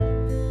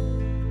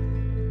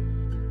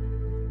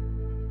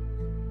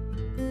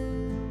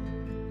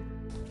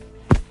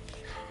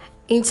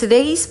In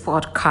today's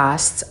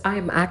podcast,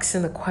 I'm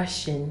asking the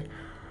question: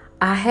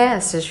 are hair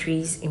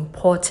accessories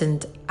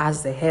important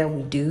as the hair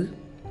we do?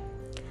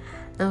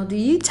 Now, do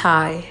you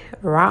tie,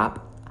 wrap,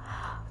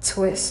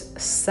 twist,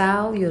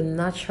 style your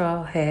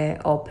natural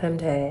hair or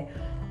permed hair,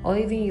 or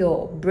even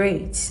your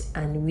braids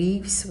and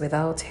weaves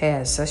without hair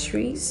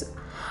accessories?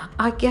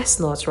 I guess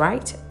not,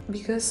 right?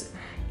 Because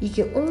you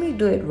can only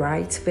do it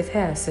right with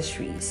hair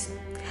accessories.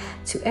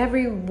 To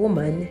every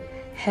woman,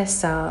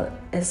 hairstyle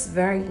is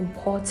very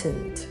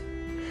important.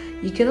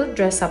 You cannot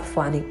dress up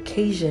for an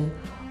occasion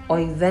or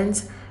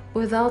event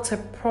without a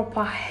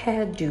proper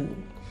hairdo.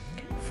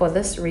 For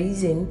this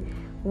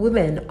reason,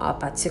 women are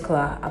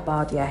particular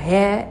about their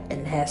hair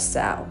and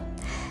hairstyle.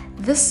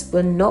 This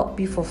will not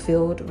be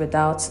fulfilled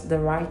without the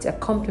right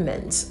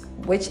accompaniment,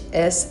 which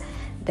is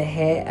the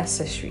hair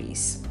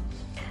accessories.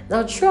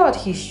 Now, throughout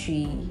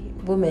history,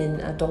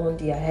 women adorn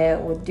their hair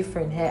with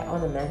different hair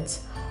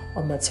ornaments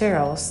or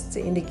materials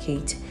to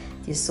indicate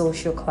their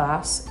social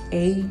class,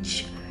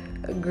 age,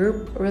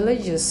 group,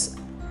 religious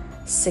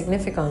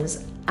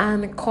significance,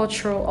 and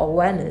cultural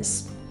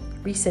awareness.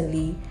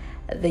 Recently,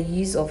 the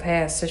use of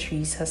hair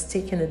accessories has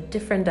taken a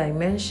different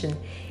dimension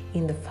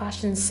in the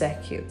fashion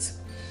circuit.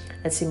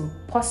 It's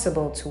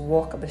impossible to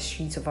walk the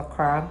streets of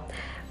Accra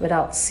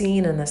without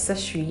seeing an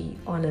accessory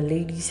on a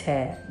lady's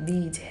hair,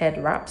 be it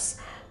head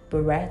wraps,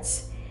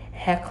 barrettes,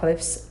 hair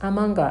clips,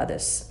 among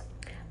others.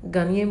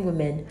 Ghanaian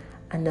women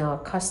are now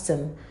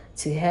accustomed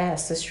to hair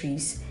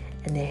accessories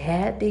and the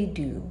hair they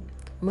do.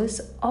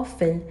 Most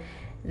often,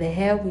 the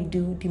hair we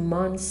do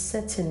demands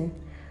certain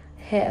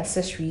hair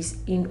accessories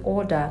in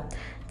order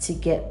to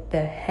get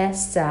the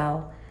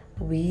hairstyle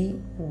we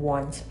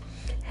want.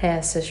 Hair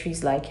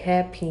accessories like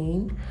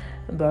hairpin,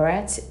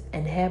 barrette,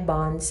 and hair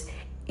bands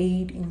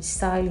aid in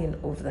styling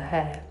of the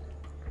hair.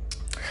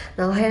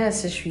 Now, hair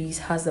accessories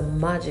has the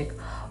magic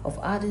of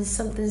adding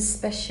something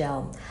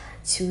special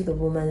to the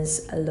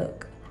woman's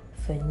look.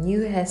 For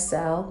new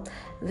hairstyle,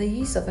 the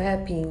use of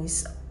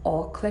hairpins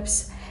or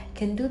clips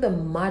can do the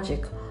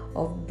magic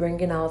of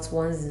bringing out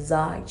one's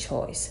desired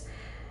choice.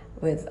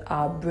 With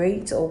our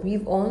braids or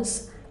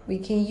weave-ons, we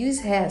can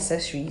use hair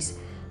accessories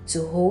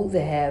to hold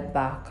the hair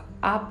back,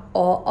 up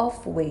or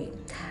off way,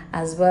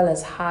 as well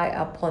as high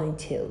up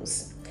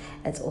ponytails.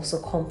 It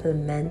also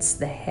complements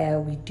the hair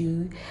we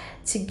do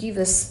to give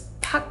a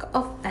spark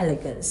of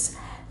elegance.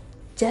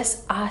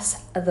 Just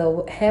as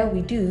the hair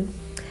we do,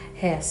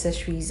 hair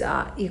accessories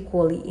are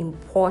equally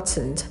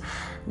important.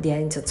 They are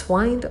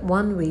intertwined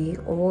one way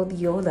or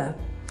the other.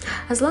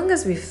 As long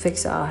as we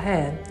fix our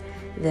hair,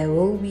 there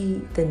will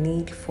be the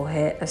need for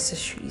hair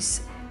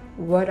accessories,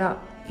 whether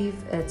if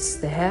it's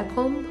the hair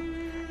comb,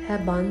 hair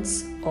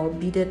bands, or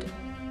beaded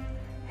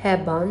hair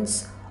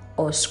bands,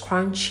 or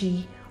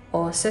scrunchie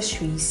or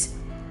accessories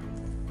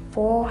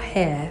for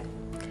hair.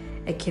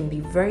 It can be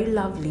very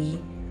lovely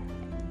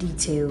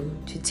detail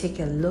to take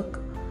a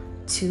look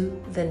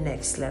to the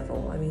next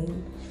level.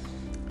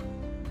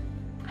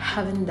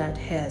 Having that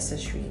hair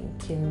accessory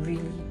can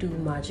really do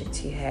magic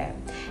to your hair.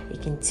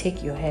 It can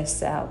take your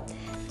hairstyle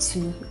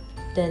to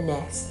the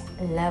next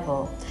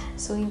level.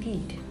 So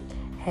indeed,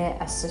 hair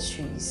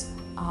accessories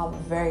are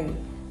very,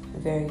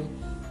 very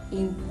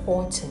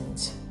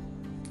important.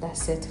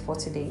 That's it for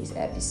today's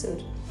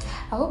episode.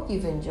 I hope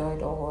you've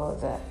enjoyed all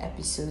the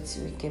episodes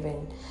we've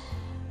given.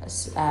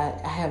 I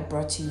have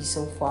brought to you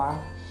so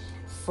far,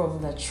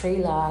 from the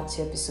trailer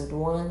to episode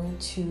 1,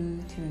 2,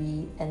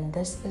 3, and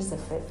this is the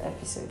 5th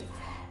episode.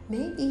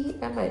 Maybe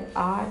I might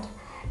add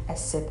a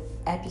 6th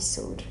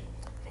episode.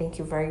 Thank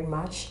you very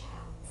much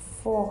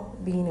for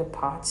being a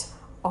part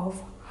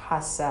of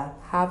Hassa.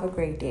 Have a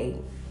great day.